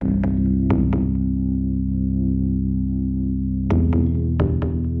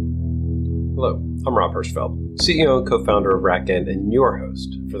Hello, I'm Rob Hirschfeld, CEO and co-founder of RackN and your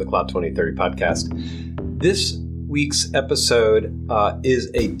host for the Cloud 2030 podcast. This week's episode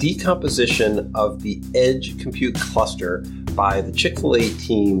is a decomposition of the edge compute cluster by the Chick-Fil-A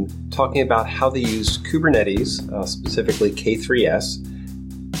team, talking about how they used Kubernetes, specifically K3S,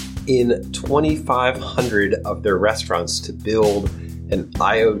 in 2,500 of their restaurants to build an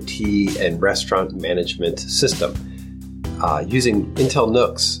IoT and restaurant management system. Using Intel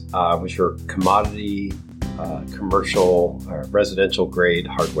NUCs, which are commodity, commercial, residential grade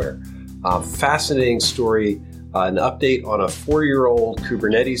hardware. Fascinating story, an update on a 4-year-old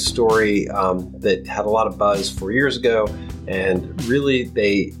Kubernetes story that had a lot of buzz 4 years ago. And really,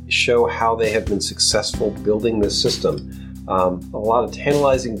 they show how they have been successful building this system. A lot of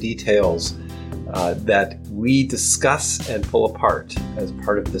tantalizing details that we discuss and pull apart as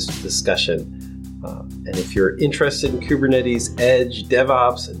part of this discussion. And if you're interested in Kubernetes, Edge,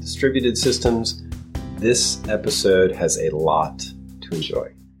 DevOps, and distributed systems, this episode has a lot to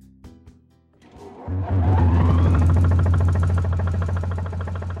enjoy.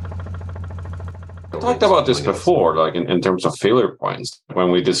 I talked about this before, like in terms of failure points,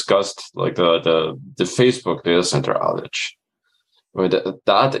 when we discussed like the Facebook data center outage.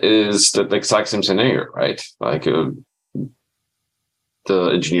 That is the exact same scenario, right? Like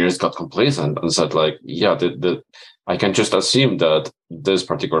the engineers got complacent and said, like, yeah, I can just assume that this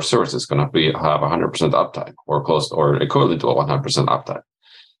particular service is going to have 100% uptime or close or equivalent to a 100% uptime.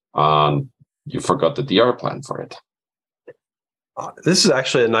 And you forgot the DR plan for it. This is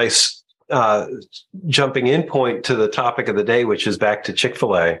actually a nice jumping in point to the topic of the day, which is back to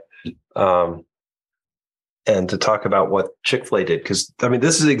Chick-Fil-A. And to talk about what Chick-fil-A did. Because, I mean,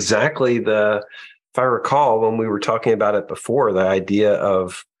 this is exactly if I recall, when we were talking about it before, the idea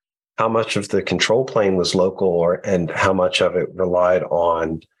of how much of the control plane was local and how much of it relied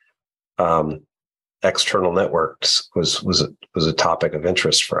on external networks was a topic of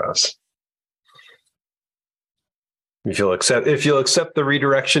interest for us. If you'll accept the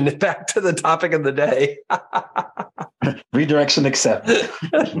redirection back to the topic of the day. Redirection accepted.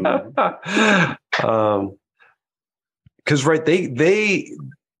 Because they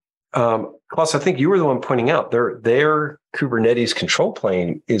Klaus, I think you were the one pointing out their Kubernetes control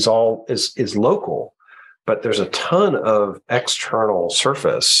plane is local, but there's a ton of external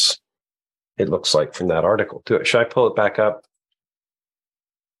surface. It looks like from that article too. Should I pull it back up?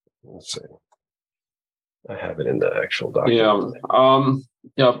 Let's see. I have it in the actual document.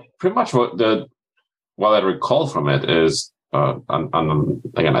 Yeah. Pretty much what I recall from it is, and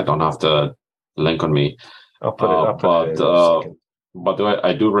again, I don't have the link on me. I'll put it up. But what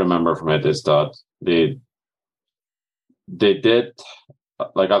I do remember from it is that they did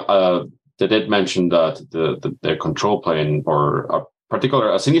mention that their control plane or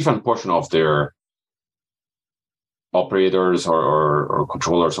a significant portion of their operators or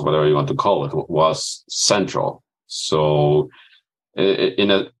controllers or whatever you want to call it was central. So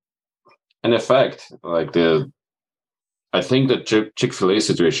in effect, like I think the Chick-fil-A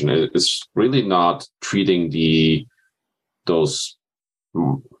situation is really not treating those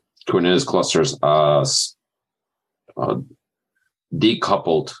Kubernetes clusters as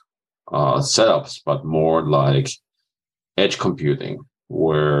decoupled setups, but more like edge computing,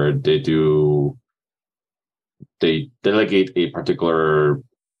 where they delegate a particular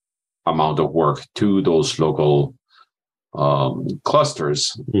amount of work to those local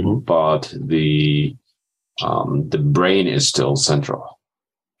clusters, but the brain is still central.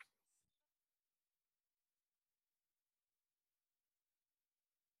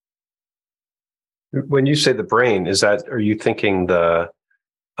 When you say the brain, are you thinking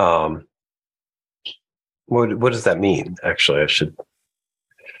what does that mean? Actually, I should.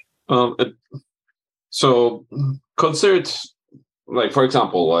 So consider it like, for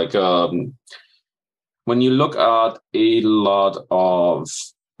example, like when you look at a lot of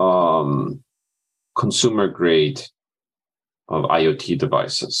consumer grade of IoT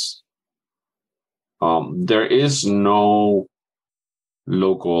devices, there is no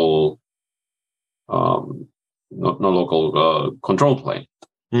local control plane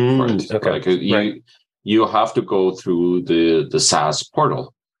for it. Okay. Like you have to go through the SaaS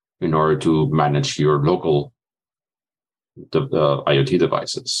portal in order to manage your local IoT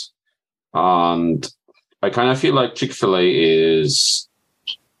devices. And I kind of feel like Chick-fil-A is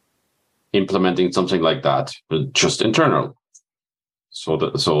implementing something like that, but just internal. So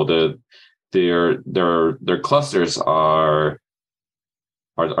their clusters are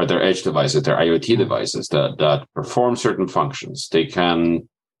their edge devices, their IoT devices that perform certain functions. They can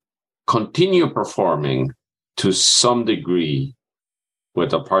continue performing to some degree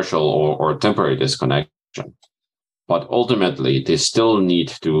with a partial or temporary disconnection. But ultimately, they still need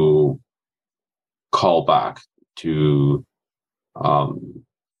to call back to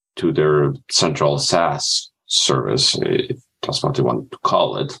their central SaaS service, if that's what they want to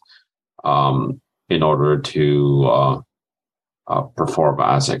call it, in order to perform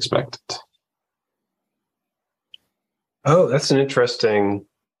as expected. Oh, that's an interesting.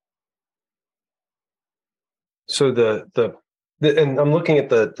 So and I'm looking at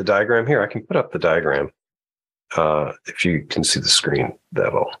the diagram here. I can put up the diagram if you can see the screen.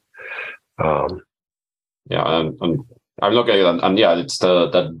 That'll. Yeah, and I'm looking at it, and yeah, it's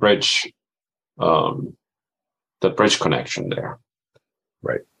that bridge, the bridge connection there.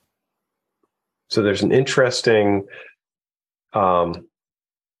 Right. So there's an interesting. Well,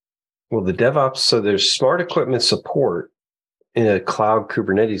 the DevOps. So there's smart equipment support in a cloud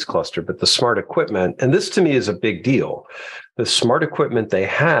Kubernetes cluster, but the smart equipment, and this to me is a big deal. The smart equipment they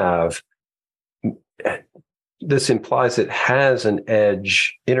have, this implies it has an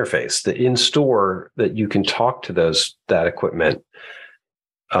edge interface, the in-store that you can talk to that equipment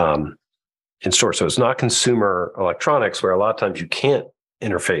in store. So it's not consumer electronics where a lot of times you can't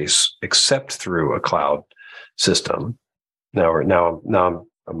interface except through a cloud system. Now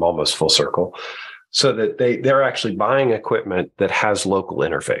I'm almost full circle. So that they're actually buying equipment that has local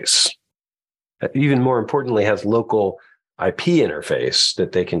interface. Even more importantly, has local IP interface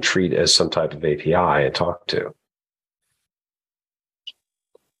that they can treat as some type of API and talk to.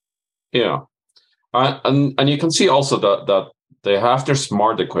 Yeah, and you can see also that they have their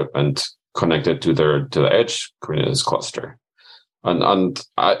smart equipment connected to the edge Kubernetes cluster, and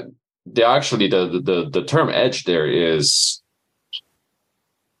they actually the term edge there is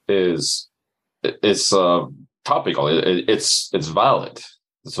topical. It's valid.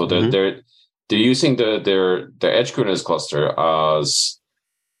 So they're using their edge Kubernetes cluster as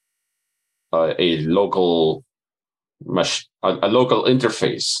a local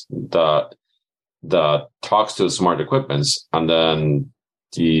interface that talks to smart equipments, and then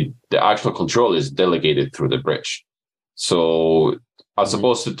the actual control is delegated through the bridge. So as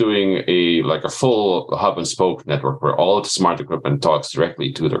opposed to doing a full hub and spoke network where all of the smart equipment talks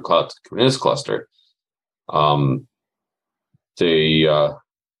directly to their cloud Kubernetes cluster,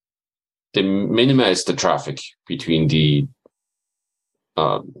 they minimize the traffic between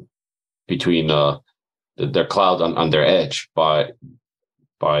their cloud and their edge by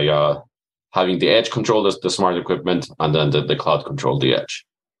having the edge control the smart equipment, and then the cloud control the edge.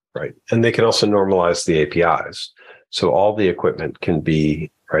 Right, and they can also normalize the APIs. So all the equipment can be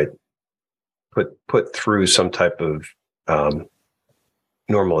put through some type of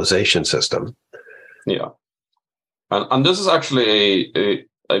normalization system. Yeah, and this is actually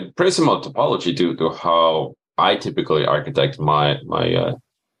a pretty similar topology to how I typically architect my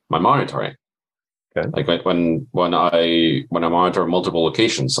monitoring. Okay. Like when I monitor multiple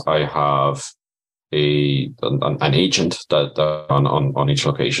locations, I have an agent that on each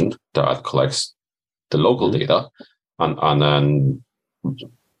location that collects the local data and then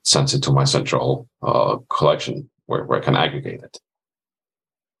sends it to my central collection where I can aggregate it.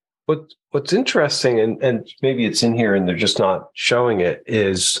 What's interesting, and maybe it's in here and they're just not showing it,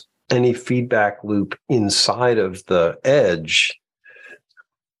 is any feedback loop inside of the edge.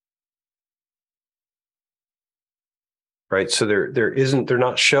 Right. So they're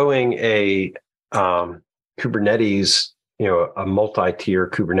not showing a Kubernetes, a multi-tier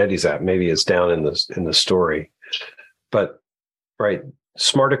Kubernetes app. Maybe it's down in the story. But right,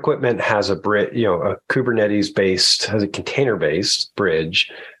 smart equipment has a Kubernetes-based, has a container-based bridge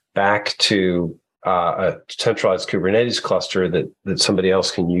back to a centralized Kubernetes cluster that somebody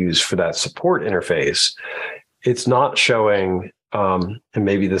else can use for that support interface. It's not showing, and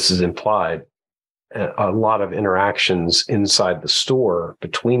maybe this is implied, a lot of interactions inside the store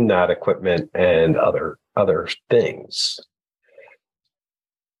between that equipment and other things.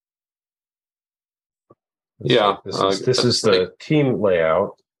 Yeah, this is the team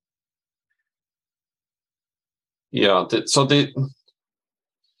layout. Yeah,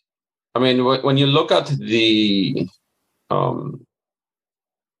 when you look at the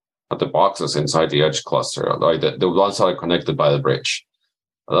boxes inside the edge cluster, like the ones that are connected by the bridge,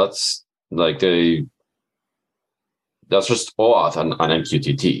 that's just OAuth and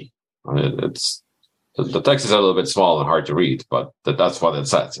MQTT. I mean, it's the text is a little bit small and hard to read, but that's what it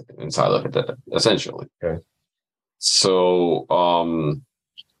says inside of it, essentially. Okay. So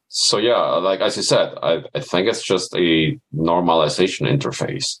yeah, like as you said, I think it's just a normalization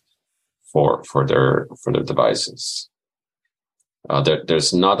interface for their devices.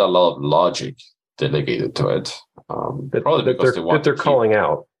 There's not a lot of logic delegated to it. probably because they're calling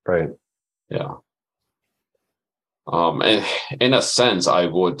out, right? Yeah. And in a sense, I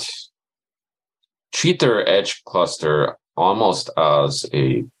would treat their edge cluster almost as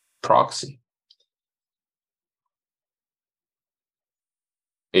a proxy.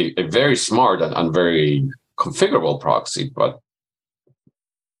 A very smart and very configurable proxy, but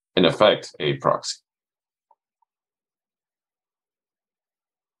in effect, a proxy.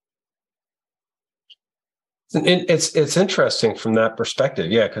 It's interesting from that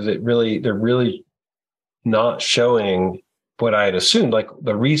perspective, yeah, because they're really not showing what I had assumed. Like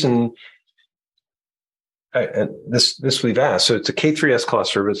the reason, and this we've asked. So it's a K3s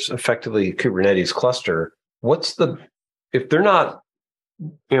cluster, but it's effectively a Kubernetes cluster. If they're not,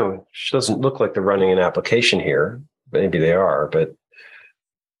 it doesn't look like they're running an application here. Maybe they are, but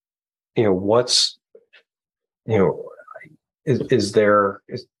does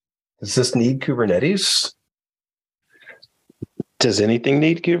this need Kubernetes? Does anything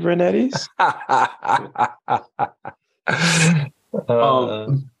need Kubernetes?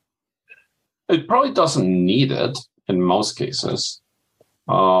 It probably doesn't need it in most cases,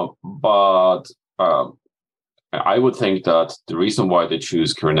 but I would think that the reason why they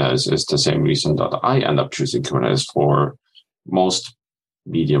choose Kubernetes is the same reason that I end up choosing Kubernetes for most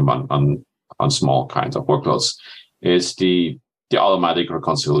medium and small kinds of workloads. It's the automatic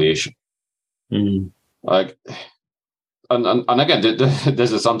reconciliation. Mm-hmm. Like, and again,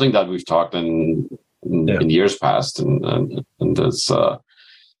 this is something that we've talked in years past, and this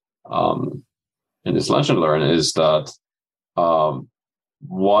in this lunch and learn is that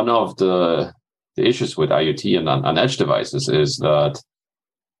one of the issues with IoT and edge devices is that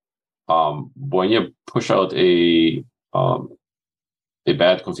when you push out a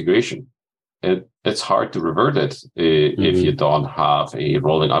bad configuration, it's hard to revert it if you don't have a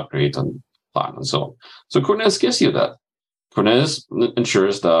rolling upgrade and plan and so on. So Kubernetes gives you that. Kubernetes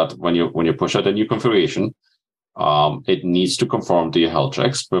ensures that when you push out a new configuration, it needs to conform to your health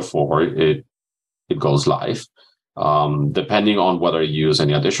checks before it goes live. Depending on whether you use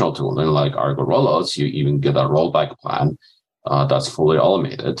any additional tooling like Argo rollouts, you even get a rollback plan that's fully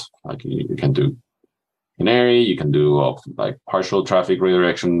automated. Like you can do Canary, you can do like partial traffic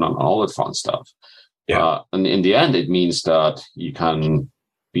redirection and all that fun stuff. Yeah. And in the end, it means that you can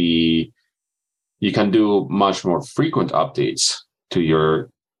do much more frequent updates to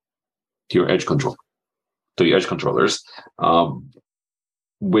your edge controllers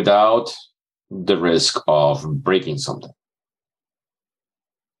without the risk of breaking something.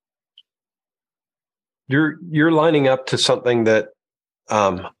 You're lining up to something that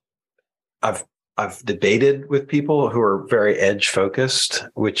I've debated with people who are very edge focused,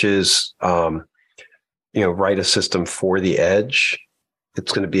 which is write a system for the edge.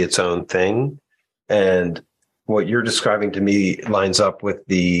 It's going to be its own thing. And what you're describing to me lines up with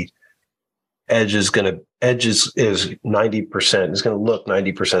the edge is 90%, is going to look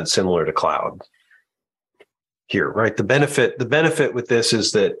 90% similar to cloud here, right? The benefit with this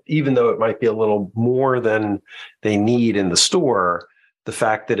is that even though it might be a little more than they need in the store, the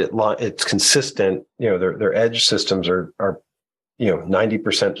fact that it's consistent, their edge systems are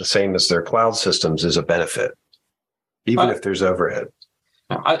 90% the same as their cloud systems is a benefit, even if there's overhead.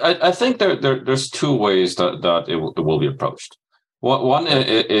 I think there's two ways that it will be approached. One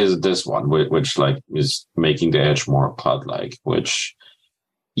is this one, which like is making the edge more cloud-like, which,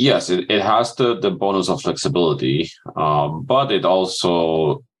 yes, it has the bonus of flexibility, but it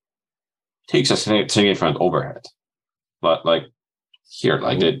also takes a significant overhead. But like here,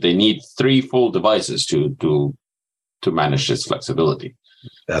 like they need 3 full devices to manage this flexibility.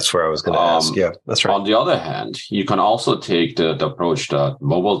 That's where I was going to ask. Yeah, that's right. On the other hand, you can also take the approach that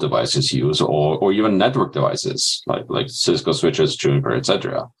mobile devices use, or even network devices like Cisco switches, Juniper,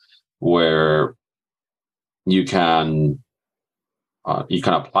 etc., where you can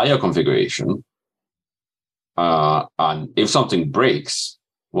apply a configuration, and if something breaks,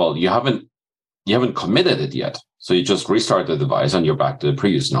 well, you haven't committed it yet, so you just restart the device and you're back to the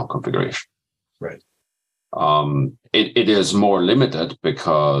previous node configuration. Right. It is more limited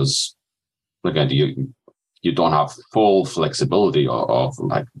because, again, you don't have full flexibility of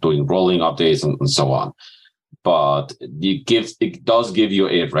like doing rolling updates and so on, but it does give you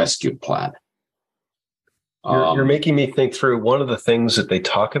a rescue plan. You're making me think through one of the things that they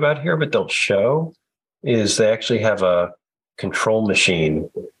talk about here but don't show is they actually have a control machine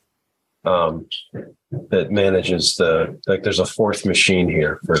that manages there's a 4th machine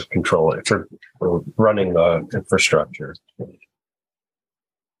here for controlling, for running the infrastructure.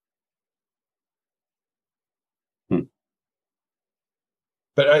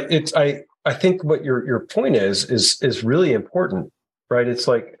 But I think what your point is really important, right? It's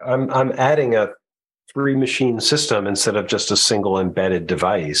like I'm adding a 3-machine system instead of just a single embedded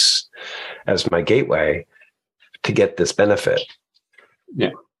device as my gateway to get this benefit.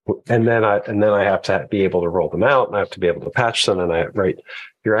 Yeah. And then I have to be able to roll them out, and I have to be able to patch them. And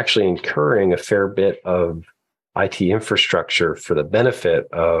you're actually incurring a fair bit of IT infrastructure for the benefit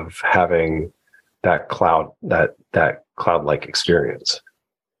of having that cloud-like experience.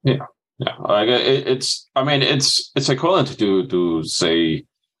 Yeah. Yeah. It's equivalent to say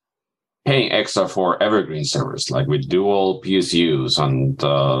paying extra for evergreen servers, like with dual PSUs and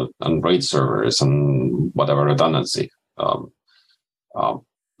RAID servers and whatever redundancy. The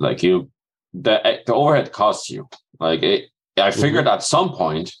overhead costs you. I figured at some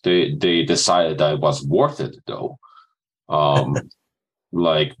point they decided that it was worth it though. For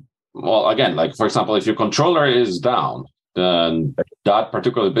example, if your controller is down, then that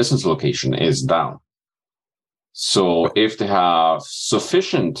particular business location is down. So if they have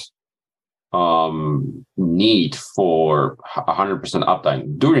sufficient need for 100%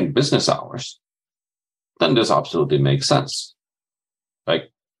 uptime during business hours, then this absolutely makes sense.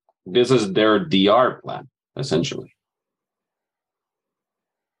 Like, this is their DR plan, essentially.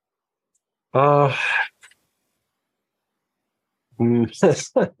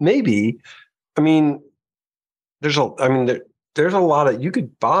 Maybe. I mean, there's a lot of, you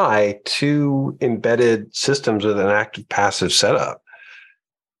could buy 2 embedded systems with an active passive setup,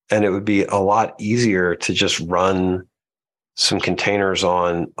 and it would be a lot easier to just run some containers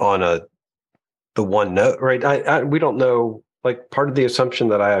on the one node, right? We don't know. Like, part of the assumption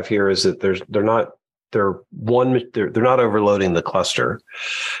that I have here is that they're not overloading the cluster,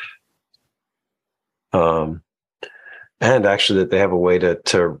 and actually that they have a way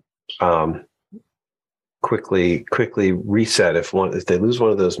to quickly reset if they lose one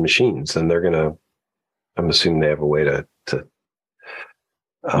of those machines, then I'm assuming they have a way to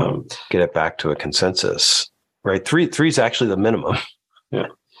get it back to a consensus, right? Three is actually the minimum. Yeah,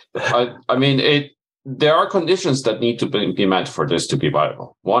 there are conditions that need to be met for this to be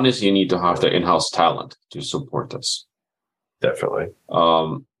viable. One is you need to have the in-house talent to support this. Definitely.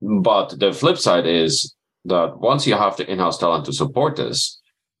 But the flip side is that once you have the in-house talent to support this,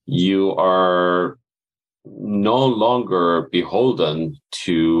 you are no longer beholden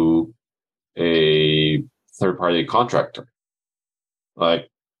to a third-party contractor. Like,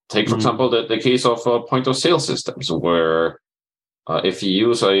 take, for example, the case of point-of-sale systems, where if you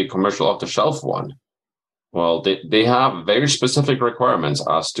use a commercial off-the-shelf one, well, they have very specific requirements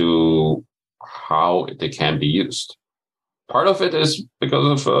as to how they can be used. Part of it is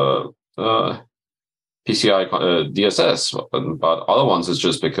because of PCI DSS, but other ones is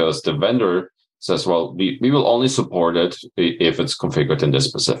just because the vendor says, well, we will only support it if it's configured in this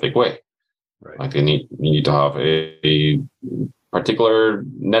specific way. Right. Like, you need to have a particular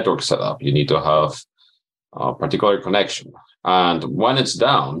network setup. You need to have a particular connection. And when it's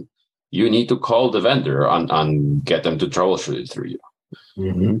down, you need to call the vendor and get them to troubleshoot it through you.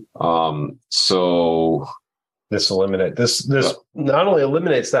 Mm-hmm. So this not only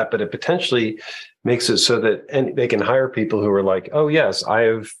eliminates that, but it potentially makes it so that they can hire people who are like, oh yes, I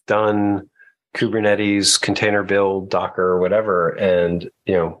have done Kubernetes container build, Docker, or whatever, and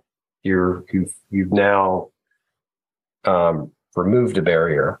you've now removed a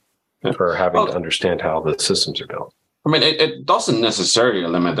barrier for having to understand how the systems are built. I mean, it doesn't necessarily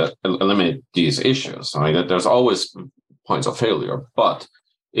eliminate these issues. I mean, there's always points of failure, but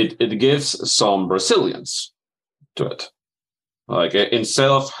it gives some resilience to it. Like, instead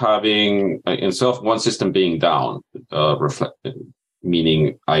of one system being down,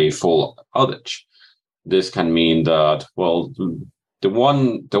 meaning a full outage, this can mean that, well, the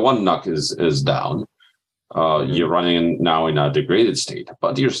one NUC is down. You're running now in a degraded state,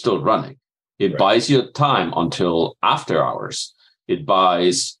 but you're still running. It buys you time until after hours. It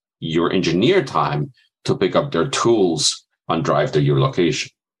buys your engineer time to pick up their tools and drive to your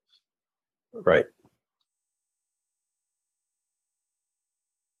location. Right.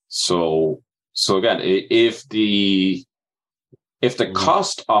 So again, if the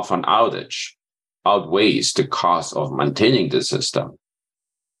cost of an outage outweighs the cost of maintaining the system,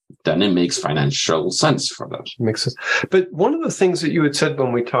 then it makes financial sense for them. Makes sense. But one of the things that you had said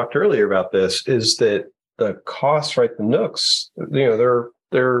when we talked earlier about this is that the costs, right, the NUCs,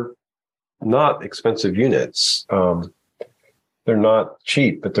 they're not expensive units. They're not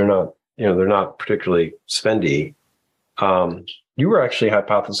cheap, but they're not particularly spendy. You were actually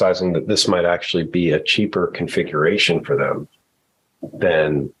hypothesizing that this might actually be a cheaper configuration for them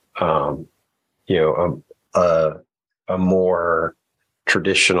than a more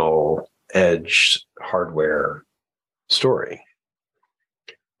traditional edge hardware story,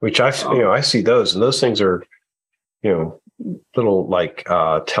 which I see those, and those things are, little like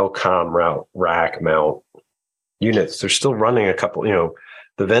telecom rack mount units. They're still running a couple,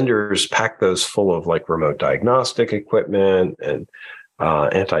 the vendors pack those full of like remote diagnostic equipment and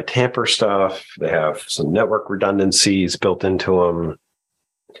anti-tamper stuff. They have some network redundancies built into them.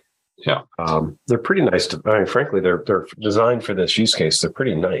 Yeah. They're pretty nice frankly, they're designed for this use case. They're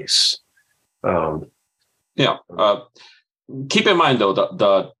pretty nice. Keep in mind though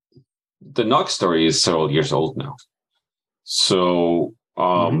that the NOC story is several years old now. So,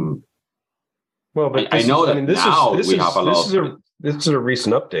 well, but I know that now we have a lot. This is a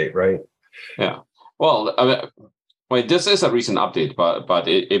recent update, right? Yeah. Well, this is a recent update, but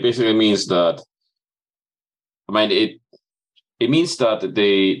it basically means that, it means that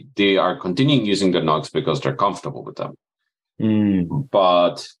they are continuing using the NOCs because they're comfortable with them.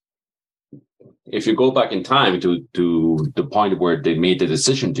 But if you go back in time to the point where they made the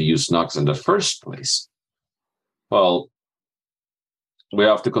decision to use NOCs in the first place, well, we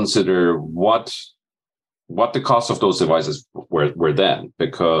have to consider what the cost of those devices were then,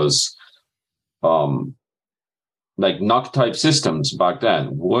 because like NOC type systems back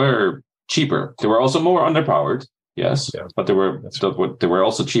then were cheaper. They were also more underpowered, yes, but they were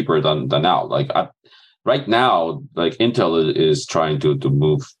also cheaper than now. Like right now, like Intel is trying to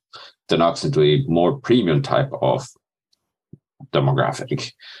move the NOCs into a more premium type of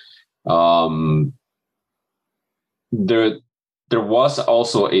demographic. There was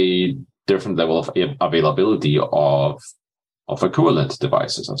also a different level of availability of equivalent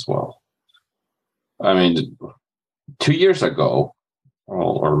devices as well. 2 years ago,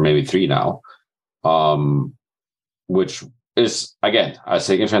 or maybe 3 now, which is, again, a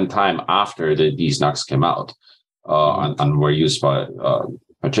significant time after these NOCs came out and were used by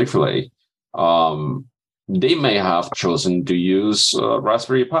Chick-Fil-A, they may have chosen to use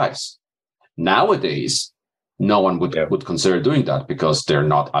Raspberry Pis. Nowadays, no one would consider doing that because they're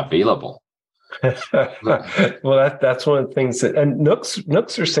not available. Well, that's one of the things and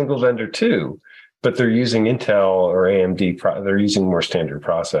NUCs are single vendor too, but they're using Intel or AMD. They're using more standard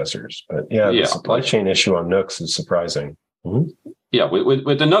processors. But the supply chain issue on NUCs is surprising. Mm-hmm. Yeah,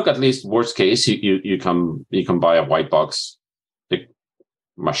 with the NUC, at least worst case, you can buy a white box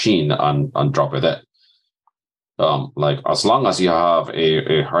machine and drop it in. Like as long as you have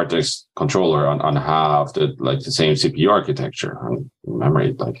a hard disk controller and have the same CPU architecture and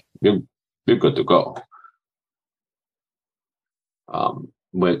memory, like you're good to go.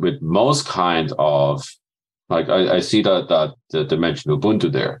 With most kind of, like I see that they mentioned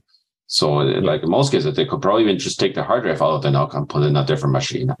Ubuntu there. So like in most cases, they could probably even just take the hard drive out of the NUC and put in a different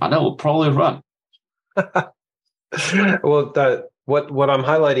machine, and it will probably run. Well, what I'm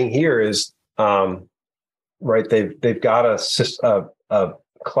highlighting here is right. They've got a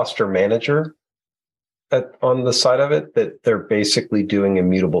cluster manager on the side of it that they're basically doing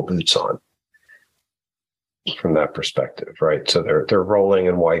immutable boots on. From that perspective, right? So they're rolling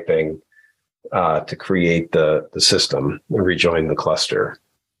and wiping to create the system and rejoin the cluster.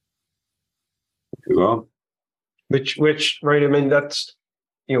 Well, which right? That's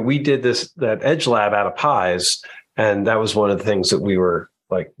we did that Edge Lab out of Pies, and that was one of the things that we were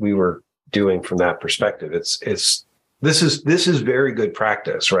doing from that perspective. This is very good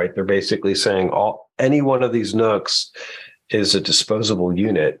practice, right? They're basically saying any one of these NUCs is a disposable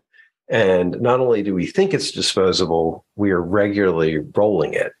unit. And not only do we think it's disposable, we are regularly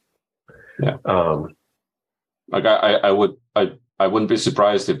rolling it. Yeah. Like I wouldn't be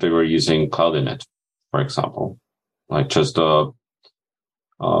surprised if they were using Cloud Init, for example, like just a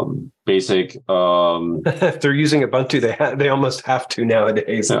basic. If they're using Ubuntu, they almost have to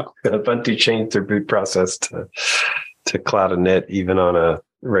nowadays. Yeah. Ubuntu changed their boot process to Cloud Init, even on a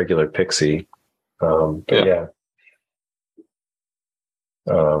regular Pixie.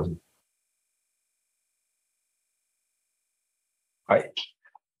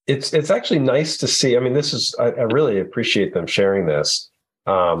 It's actually nice to see. I really appreciate them sharing this.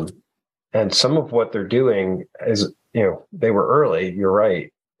 And some of what they're doing is, they were early, you're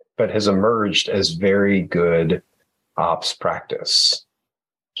right, but has emerged as very good ops practice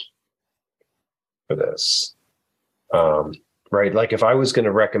for this. Right. Like if I was going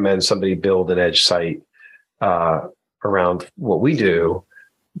to recommend somebody build an edge site around what we do,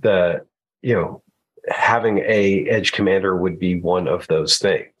 having a edge commander would be one of those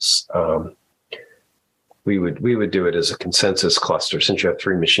things. We would do it as a consensus cluster. Since you have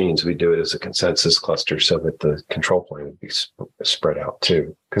 3 machines, we do it as a consensus cluster so that the control plane would be spread out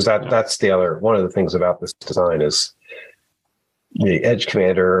too. Because that's one of the things about this design is the edge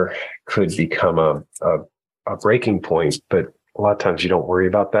commander could become a breaking point, but a lot of times you don't worry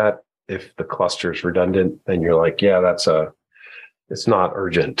about that. If the cluster is redundant, then you're like, yeah, it's not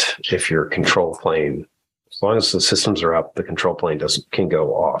urgent if your control plane, as long as the systems are up, the control plane can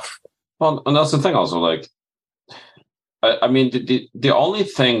go off. Well, and that's the thing also, like, I mean, the only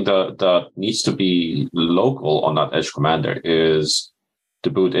thing that needs to be local on that edge commander is the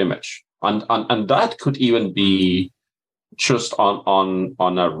boot image. And that could even be just on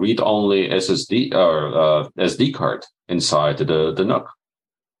a read-only SSD or SD card inside the NUC.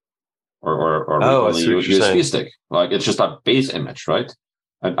 Or read-only USB stick. Like, it's just a base image, right?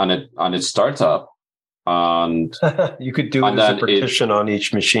 And it starts up, and you could do it as a partition on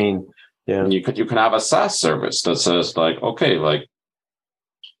each machine. Yeah, and you can have a SaaS service that says, like, okay, like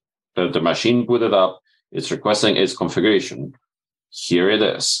the machine booted up, it's requesting its configuration. Here it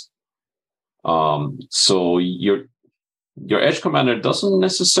is. So your edge commander doesn't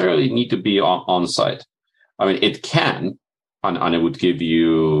necessarily need to be on site. I mean, it can, and it would give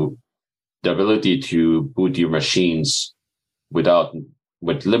you the ability to boot your machines with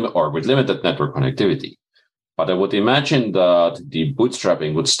limited network connectivity. But I would imagine that the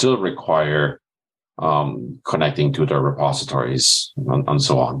bootstrapping would still require connecting to the repositories and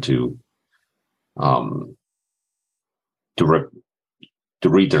so on to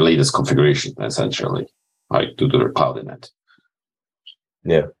read their latest configuration, essentially, like to do their cloud init.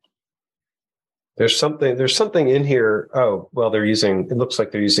 Yeah. There's something in here. Oh, well, it looks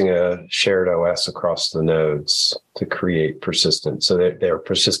like they're using a shared OS across the nodes to create persistence. So they're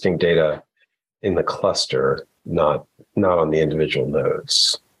persisting data in the cluster, not on the individual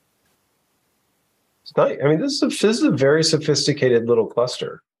nodes. It's not, I mean, this is a very sophisticated little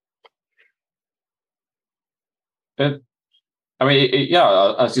cluster. As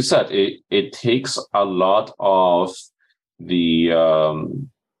you said, it takes a lot of the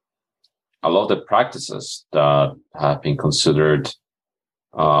practices that have been considered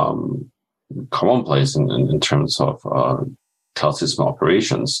commonplace in terms of cloud system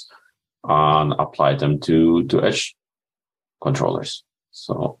operations, and apply them to edge controllers.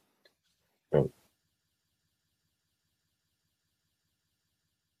 So,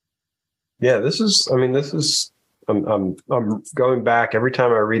 yeah, I'm going back every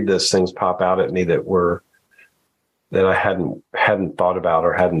time I read this, things pop out at me that I hadn't thought about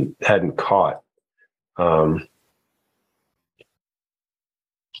or hadn't caught.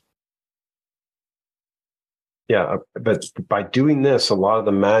 But by doing this, a lot of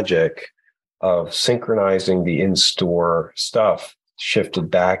the magic of synchronizing the in-store stuff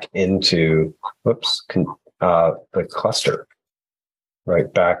shifted back into the cluster,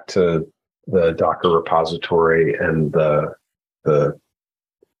 right back to the Docker repository and the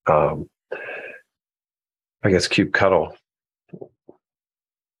I guess kubectl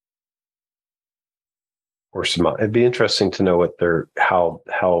or some. It'd be interesting to know what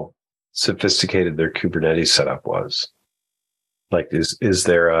how sophisticated their Kubernetes setup was. Like, is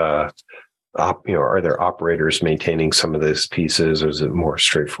there are there operators maintaining some of these pieces, or is it more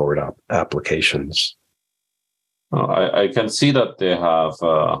straightforward applications? I can see that they have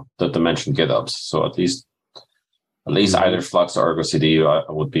that they mentioned GitHubs. So at least either Flux or Argo CD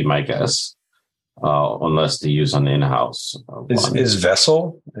would be my guess, unless they use an in-house. Is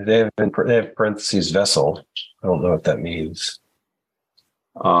Vessel? They have parentheses Vessel. I don't know what that means.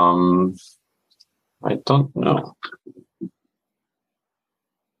 I don't know.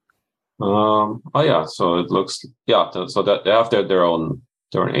 So it looks so that they have their own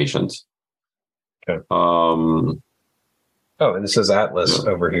agent. Okay. And this is Atlas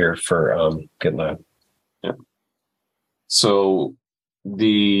over here for GitLab. Yeah. So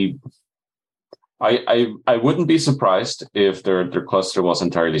I wouldn't be surprised if their cluster was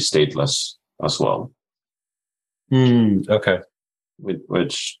entirely stateless as well. Okay.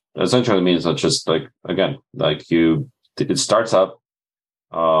 Which essentially means that just it starts up,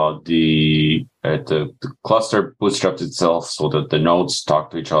 the cluster bootstraps itself so that the nodes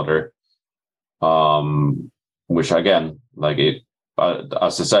talk to each other, which again, as I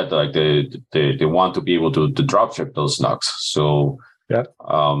said, they want to be able to drop ship those NUCs. So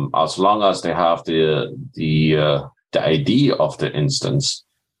as long as they have the ID of the instance,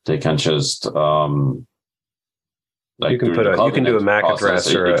 they can just you can do a MAC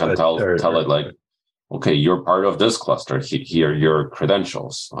address, or you can tell it okay, you're part of this cluster. Here, your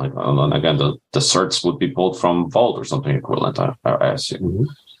credentials. And again, the certs would be pulled from Vault or something equivalent, I assume.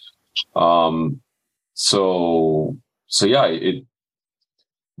 Mm-hmm.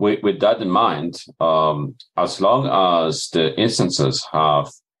 With that in mind, as long as the instances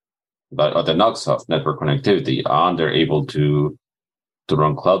have the NUCs have network connectivity and they're able to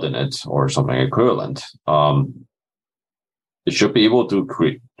run cloud in it or something equivalent, it should be able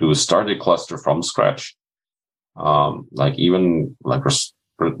to start a cluster from scratch, like even like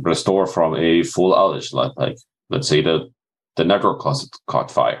restore from a full outage, like let's say the network cluster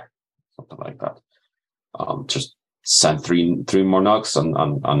caught fire, something like that. Just send three more NUCs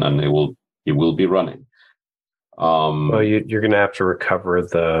and then it will be running. Well, you're going to have to recover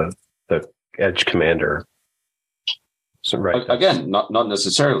the edge commander. So, right. Again, not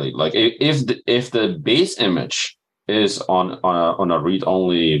necessarily. Like if the base image is on a read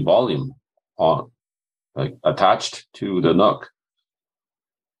only volume like attached to the NUC,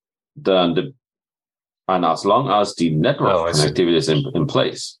 then and as long as the network connectivity is in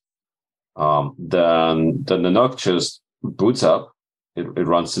place, then the NUC just boots up. It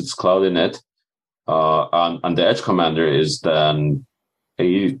runs its cloud in it, and the edge commander is then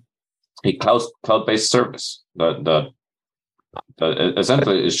a cloud-based service that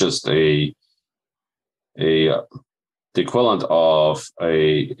essentially is just the equivalent of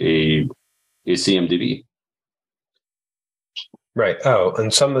a CMDB. Right. Oh,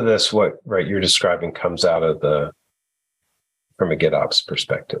 and some of this, you're describing comes out of from a GitOps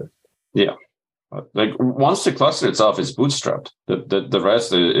perspective. Yeah. Like once the cluster itself is bootstrapped, the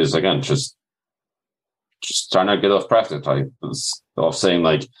rest is again just trying to get off practice, like of saying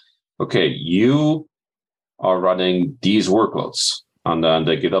like, okay, you are running these workloads, and then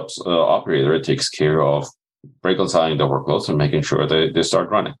the GitOps operator takes care of reconciling the workloads and making sure they start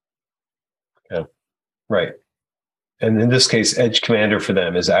running. Yeah. Right. And in this case, Edge Commander for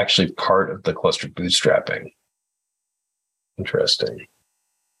them is actually part of the cluster bootstrapping. Interesting.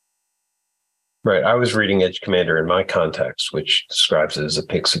 Right. I was reading Edge Commander in my context, which describes it as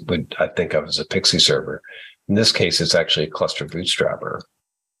I think of as a Pixie server. In this case, it's actually a cluster bootstrapper.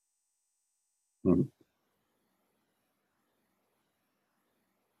 Mm-hmm.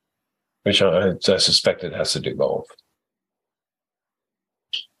 Which I suspect it has to do both.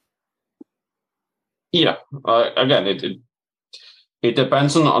 Yeah. Again, it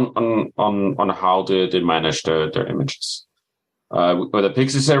depends on how they manage their images. With a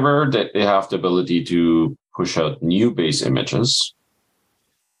Pixie server, they have the ability to push out new base images.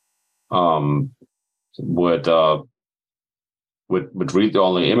 With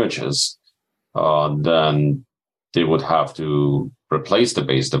read-only images, then they would have to replace the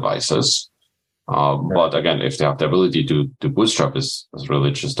base devices. But again, if they have the ability to bootstrap, is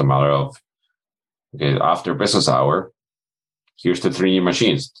really just a matter of, okay, after business hour, here's the 3 new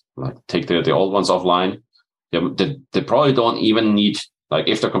machines. Like take the old ones offline. They probably don't even need, like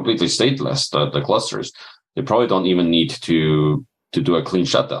if they're completely stateless, the clusters, they probably don't even need to do a clean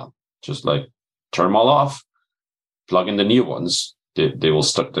shutdown. Just like turn them all off, plug in the new ones. They will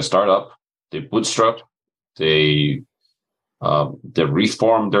start up. They bootstrap. They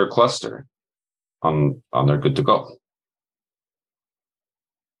reform their cluster, and they're good to go.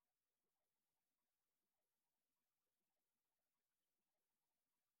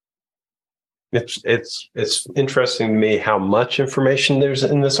 It's interesting to me how much information there's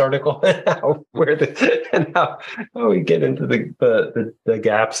in this article, how we get into the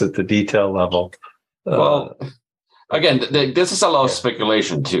gaps at the detail level. Well, again, this is a lot of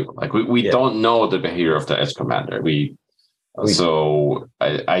speculation too. Like we don't know the behavior of the edge commander. So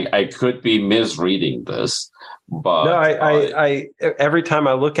I could be misreading this, but no, I every time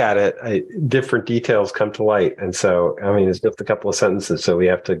I look at it, different details come to light, and so I mean, it's just a couple of sentences, so we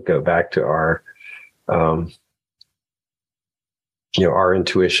have to go back to our, our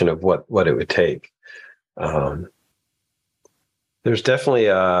intuition of what it would take. There's definitely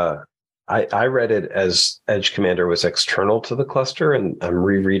I read it as Edge Commander was external to the cluster, and I'm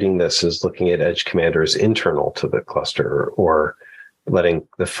rereading this as looking at Edge Commander as internal to the cluster, or letting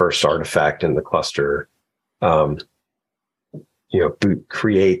the first artifact in the cluster,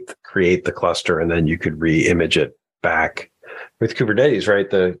 create the cluster, and then you could re-image it back with Kubernetes, right?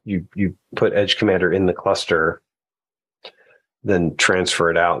 You put Edge Commander in the cluster, then transfer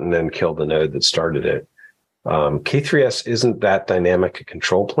it out, and then kill the node that started it. K3s isn't that dynamic a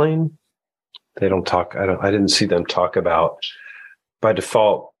control plane. They don't talk. I didn't see them talk about. By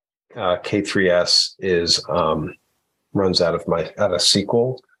default, K3s is runs out of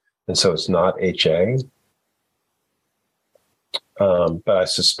SQL, and so it's not HA. But I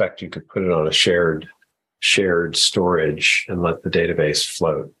suspect you could put it on a shared storage and let the database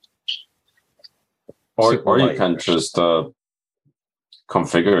float. Or you can just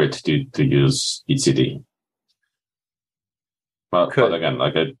configure it to use etcd. But again,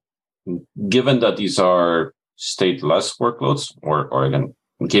 given that these are stateless workloads, or again,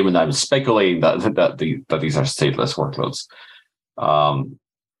 given that I'm speculating that these are stateless workloads, The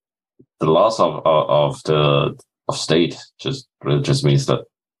loss of state just means that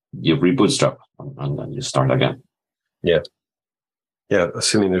you rebootstrap and then you start again. Yeah. Yeah,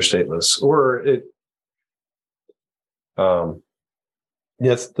 assuming they're stateless. Or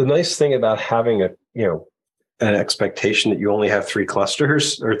yes, the nice thing about having an expectation that you only have 3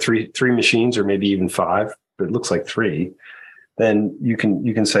 clusters or three machines or maybe even 5, but it looks like 3, then you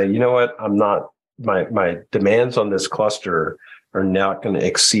can say, you know what, I'm not my demands on this cluster are not going to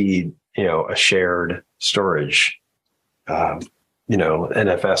exceed, a shared storage,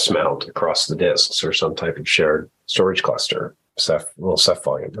 NFS mount across the disks or some type of shared storage cluster, little Ceph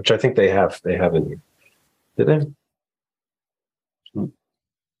volume, which I think they have in here. Did they?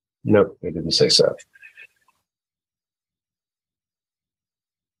 Nope, they didn't say Ceph.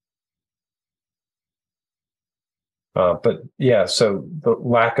 But yeah, so the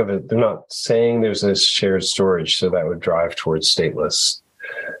lack of it, they're not saying there's this shared storage, so that would drive towards stateless.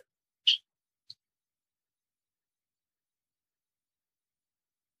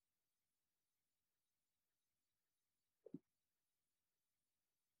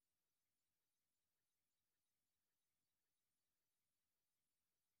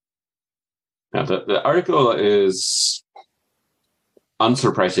 Yeah, the article is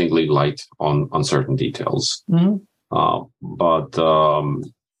unsurprisingly light on certain details, but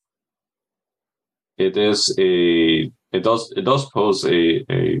it does pose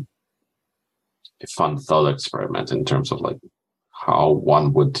a fun thought experiment in terms of like how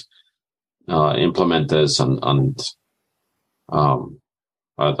one would implement this and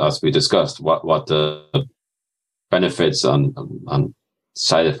as we discussed, what the benefits and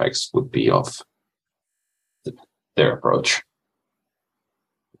side effects would be of their approach.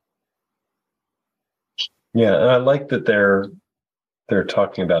 Yeah, and I like that they're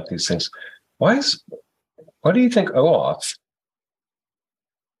talking about these things. Why do you think OAuth?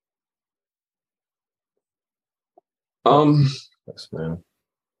 Yes, man.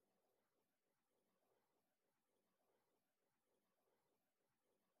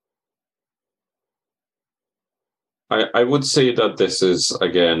 I would say that this is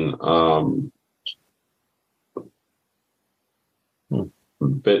again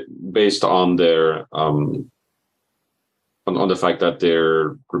based on their on the fact that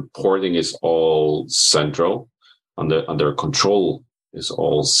their reporting is all central, and their control is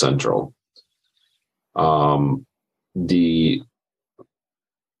all central. The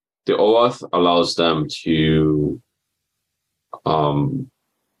OAuth allows them to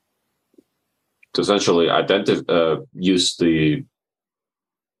essentially use the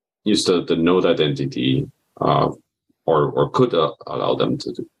node identity, or could allow them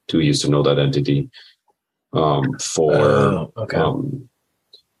to use the node identity for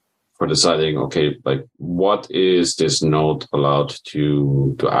deciding, okay, like what is this node allowed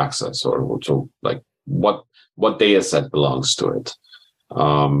to access, or so like what data set belongs to it.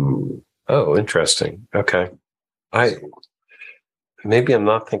 Interesting. Okay. Maybe I'm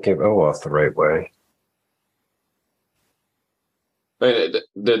not thinking of OAuth the right way. They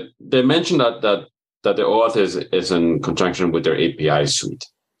mentioned that the OAuth is in conjunction with their API suite.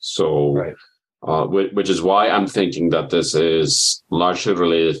 So, right. Which is why I'm thinking that this is largely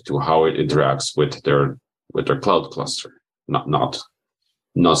related to how it interacts with their cloud cluster, not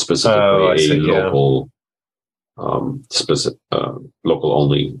specifically local local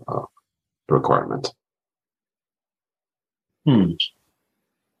only requirement.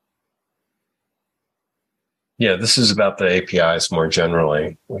 Yeah, this is about the APIs more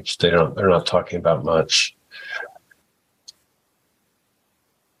generally, which they're not talking about much.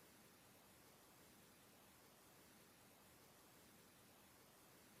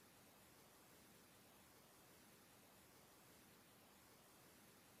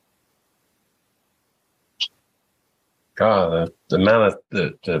 God, the amount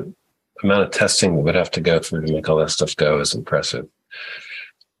of testing that would have to go through to make all that stuff go is impressive.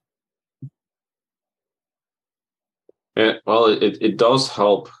 Yeah, well, it does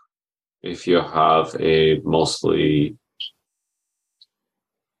help if you have a mostly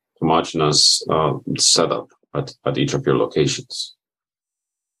homogeneous setup at each of your locations.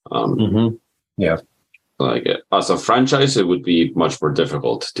 Yeah. Like as a franchise, it would be much more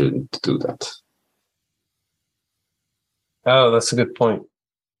difficult to do that. Oh, that's a good point.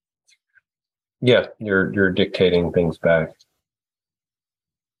 Yeah, you're dictating things back.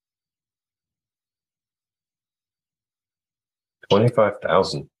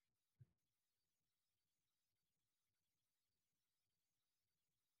 $25,000.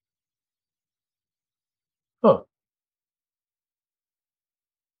 Huh.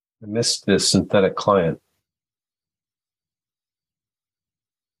 I missed this synthetic client.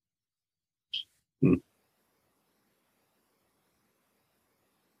 Hmm.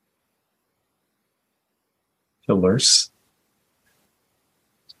 Killers.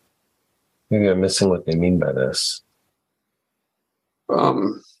 Maybe I'm missing what they mean by this.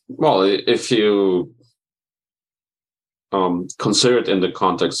 Well, if you consider it in the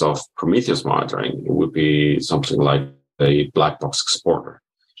context of Prometheus monitoring, it would be something like a black box exporter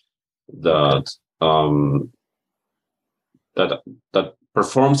that that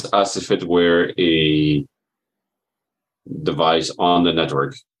performs as if it were a device on the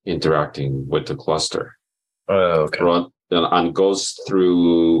network interacting with the cluster. Oh, okay. And goes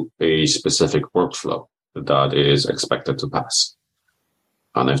through a specific workflow that is expected to pass.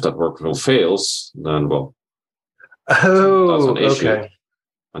 And if that workflow fails, then, well, that's an issue, okay.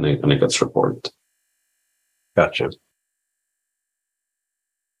 and it gets reported. Gotcha.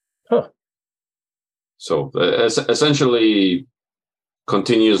 Huh. So essentially,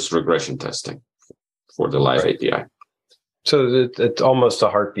 continuous regression testing for the live API. So it's almost a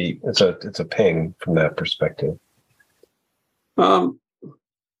heartbeat. It's a ping from that perspective. Not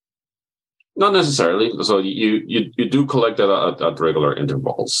necessarily. So you do collect that at regular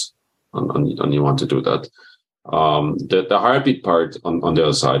intervals, and you want to do that. The heartbeat part on the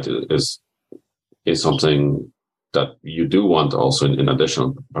other side is something that you do want also in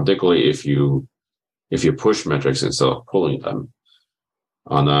addition, particularly if you push metrics instead of pulling them.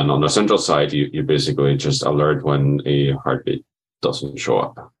 And then on the central side, you basically just alert when a heartbeat doesn't show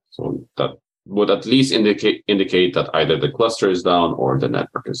up. So that would at least indicate that either the cluster is down or the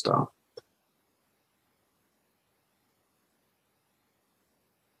network is down.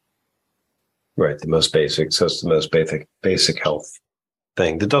 Right, the most basic. So it's the most basic health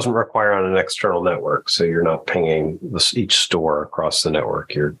thing that doesn't require on an external network. So you're not pinging each store across the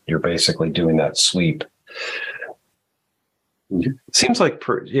network. You're basically doing that sweep. It seems like,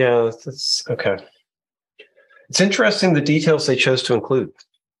 that's okay. It's interesting the details they chose to include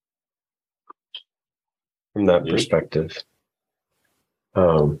from that perspective.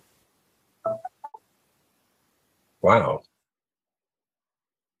 Wow.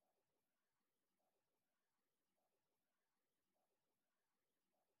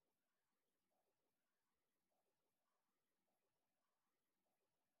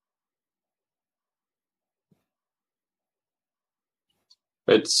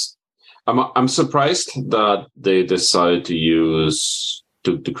 I'm surprised that they decided to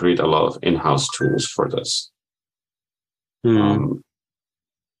create a lot of in-house tools for this.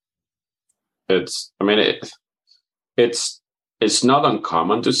 It's not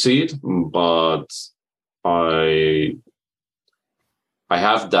uncommon to see it, but I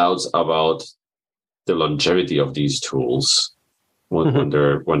have doubts about the longevity of these tools when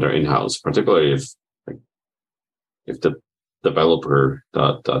they're in-house, particularly if the developer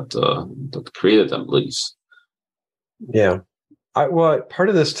that created them leaves. Yeah. Part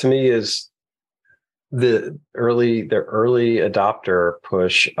of this to me is the early adopter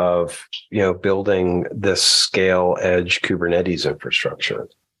push of building this scale edge Kubernetes infrastructure,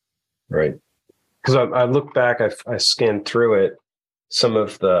 right? Because I look back, I scanned through it, some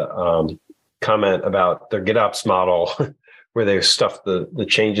of the comment about their GitOps model where they stuffed the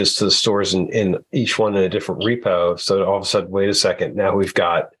changes to the stores in each one in a different repo. So all of a sudden, wait a second, now we've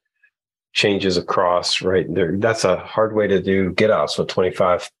got changes across, right? That's a hard way to do GitOps with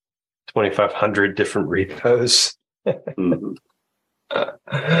 2,500 different repos. Mm-hmm.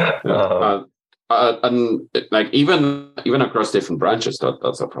 And like even across different branches,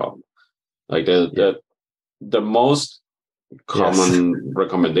 that's a problem. Like the most common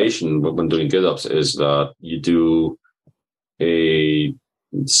recommendation when doing GitOps is that you do a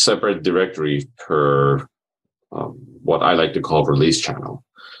separate directory per what I like to call release channel.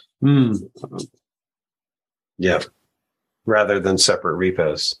 Rather than separate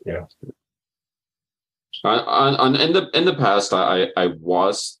repos. Yeah. And in the past, I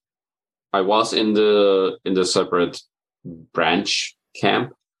was in the separate branch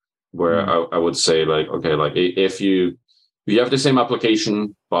camp where I would say like, okay, like if you have the same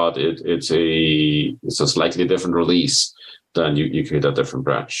application, but it's a slightly different release, then you create a different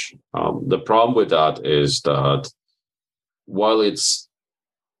branch. The problem with that is that while it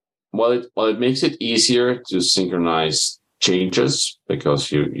makes it easier to synchronize changes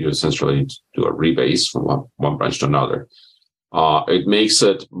because you essentially do a rebase from one branch to another, it makes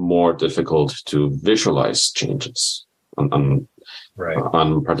it more difficult to visualize changes. And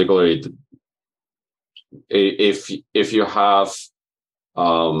particularly if you have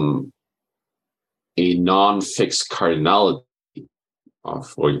a non-fixed cardinality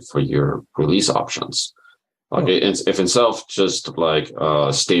for your release options, Like if instead of just like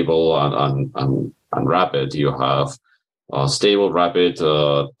stable and rapid, you have stable, rapid,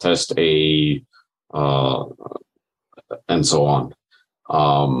 test A, and so on.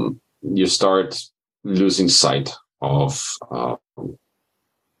 You start losing sight of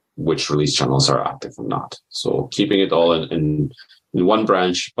which release channels are active or not. So keeping it all in one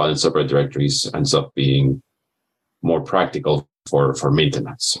branch but in separate directories ends up being more practical for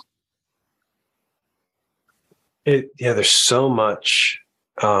maintenance. There's so much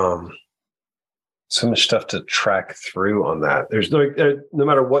stuff to track through on that. There's no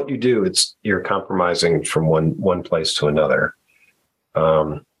matter what you do, you're compromising from one place to another.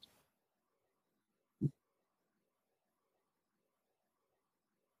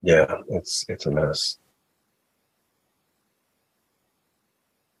 Yeah, it's a mess.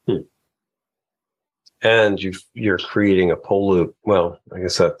 And you're creating a pull loop. Well, I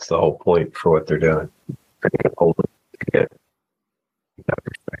guess that's the whole point for what they're doing. Creating a pull loop to get that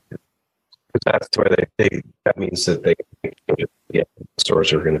perspective. Because that's where that means that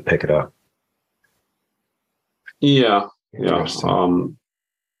stores are going to pick it up. Yeah.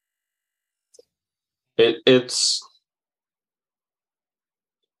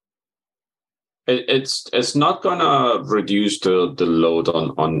 It's not gonna reduce the load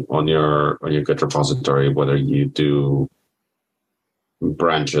on your Git repository, whether you do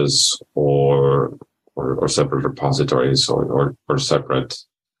branches or separate repositories or separate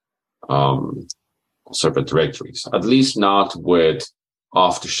separate directories. At least not with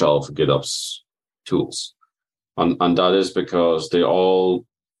off-the-shelf GitOps tools, and that is because they all,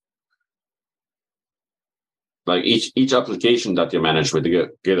 like each application that you manage with the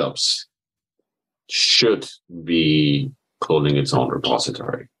GitOps should be cloning its own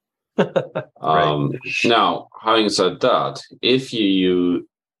repository. Right. Now, having said that, if your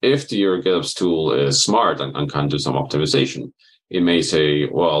GitOps tool is smart and can do some optimization, it may say,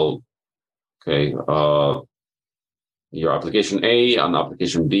 well, okay, your application A and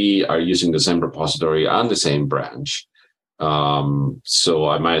application B are using the same repository and the same branch. So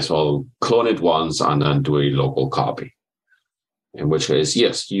I might as well clone it once and then do a local copy. In which case,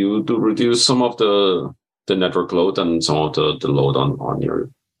 yes, you do reduce some of the network load and some of the load on your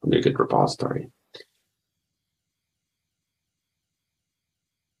Git repository.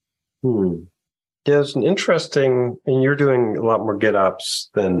 Yeah, it's an interesting, and you're doing a lot more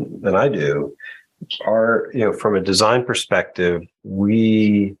GitOps than I do. From a design perspective,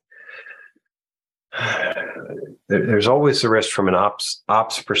 there's always the risk from an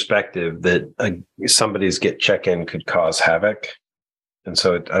ops perspective that somebody's Git check-in could cause havoc. And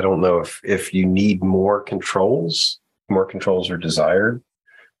so I don't know if you need more controls are desired.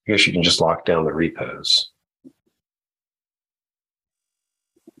 I guess you can just lock down the repos.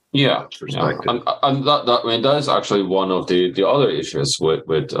 Yeah. And that is actually one of the other issues with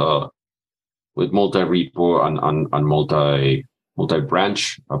multi-repo and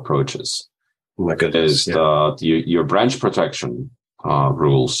multi-branch approaches. Oh my goodness, is that your branch protection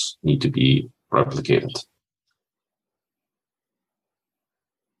rules need to be replicated.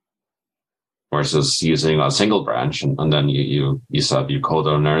 Versus using a single branch and then you set your code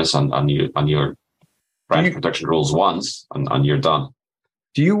owners and your branch protection rules once and you're done.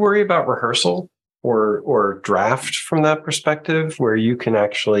 Do you worry about rehearsal or draft from that perspective, where you can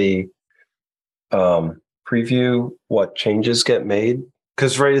actually preview what changes get made?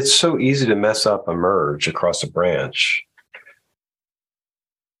 Because it's so easy to mess up a merge across a branch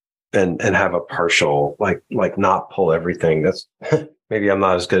and have a partial like not pull everything. That's maybe I'm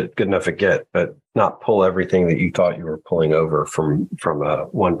not as good enough at Git, but not pull everything that you thought you were pulling over from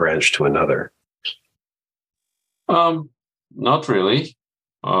one branch to another. Not really.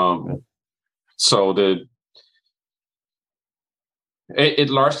 So it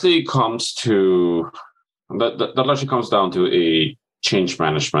largely comes to that largely comes down to a change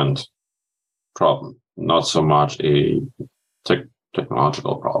management problem, not so much a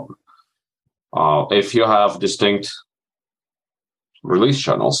technological problem. If you have distinct release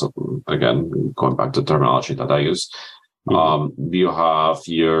channels, again, going back to the terminology that I use, you have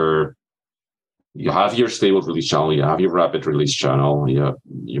your stable release channel, you have your rapid release channel,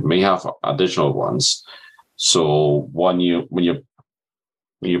 you may have additional ones. So when you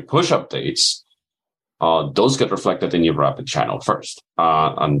push updates, those get reflected in your rapid channel first,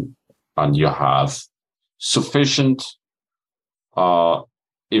 and you have sufficient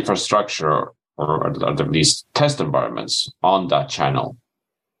infrastructure or at least test environments on that channel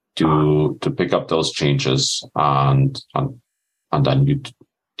to pick up those changes, and then you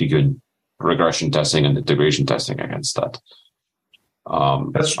do regression testing and integration testing against that.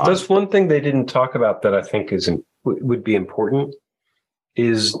 That's one thing they didn't talk about that I think would be important,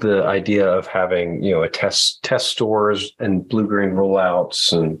 is the idea of having, a test stores and blue-green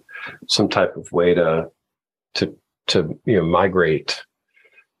rollouts and some type of way to migrate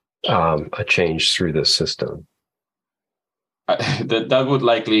a change through the system. That would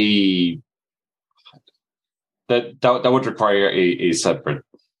likely that would require a separate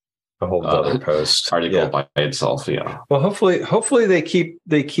a whole other post article by itself. Yeah. Well, hopefully they keep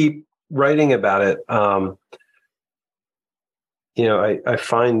writing about it. I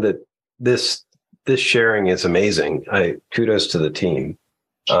find that this sharing is amazing. Kudos to the team.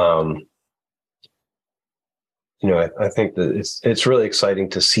 I think that it's really exciting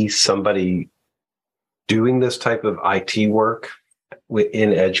to see somebody doing this type of IT work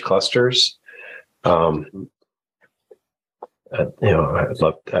within edge clusters. I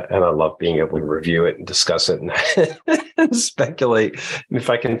love being able to review it and discuss it and speculate. And if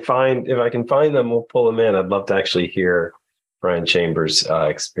I can find them, we'll pull them in. I'd love to actually hear Brian Chambers'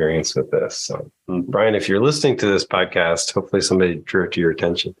 experience with this. So, Brian, if you're listening to this podcast, hopefully somebody drew it to your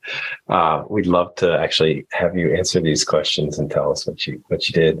attention. We'd love to actually have you answer these questions and tell us what you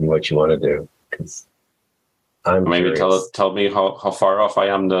did and what you want to do. Because I'm maybe curious. tell me how far off I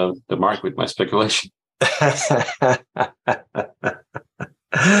am the mark with my speculation.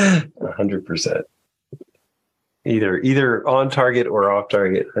 100%. Either on target or off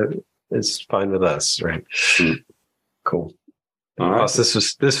target is fine with us, right? Cool. All right. Ross,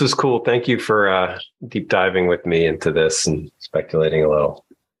 this was cool. Thank you for deep diving with me into this and speculating a little.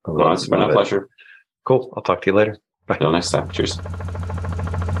 It's been a pleasure. Cool. I'll talk to you later. Bye. Till next time. Cheers.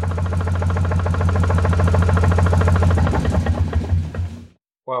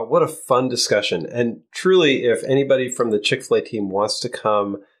 Wow, what a fun discussion. And truly, if anybody from the Chick-fil-A team wants to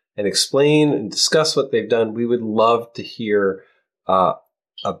come and explain and discuss what they've done, we would love to hear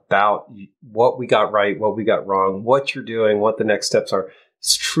about what we got right, what we got wrong, what you're doing, what the next steps are.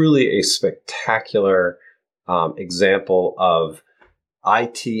 It's truly a spectacular example of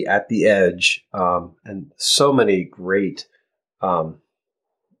IT at the edge, and so many great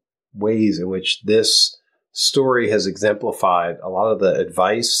ways in which this story has exemplified a lot of the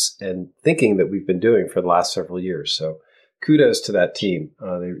advice and thinking that we've been doing for the last several years. So kudos to that team.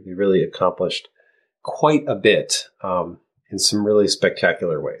 They really accomplished quite a bit in some really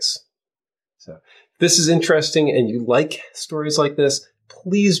spectacular ways. So if this is interesting and you like stories like this,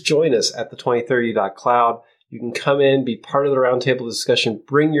 please join us at the 2030.cloud. You can come in, be part of the roundtable discussion,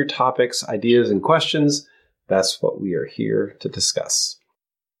 bring your topics, ideas, and questions. That's what we are here to discuss.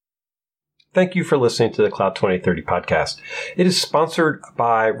 Thank you for listening to the Cloud 2030 podcast. It is sponsored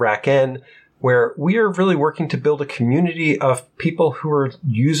by RackN, where we are really working to build a community of people who are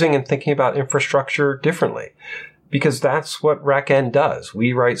using and thinking about infrastructure differently, because that's what RackN does.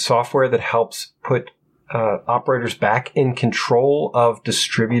 We write software that helps put operators back in control of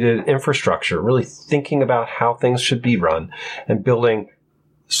distributed infrastructure, really thinking about how things should be run and building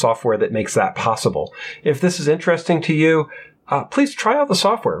software that makes that possible. If this is interesting to you, please try out the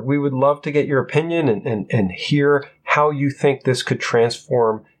software. We would love to get your opinion and hear how you think this could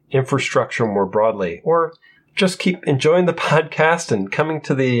transform infrastructure more broadly. Or just keep enjoying the podcast and coming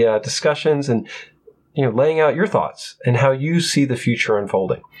to the discussions and laying out your thoughts and how you see the future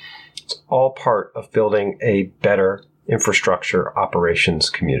unfolding. It's all part of building a better infrastructure operations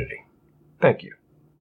community. Thank you.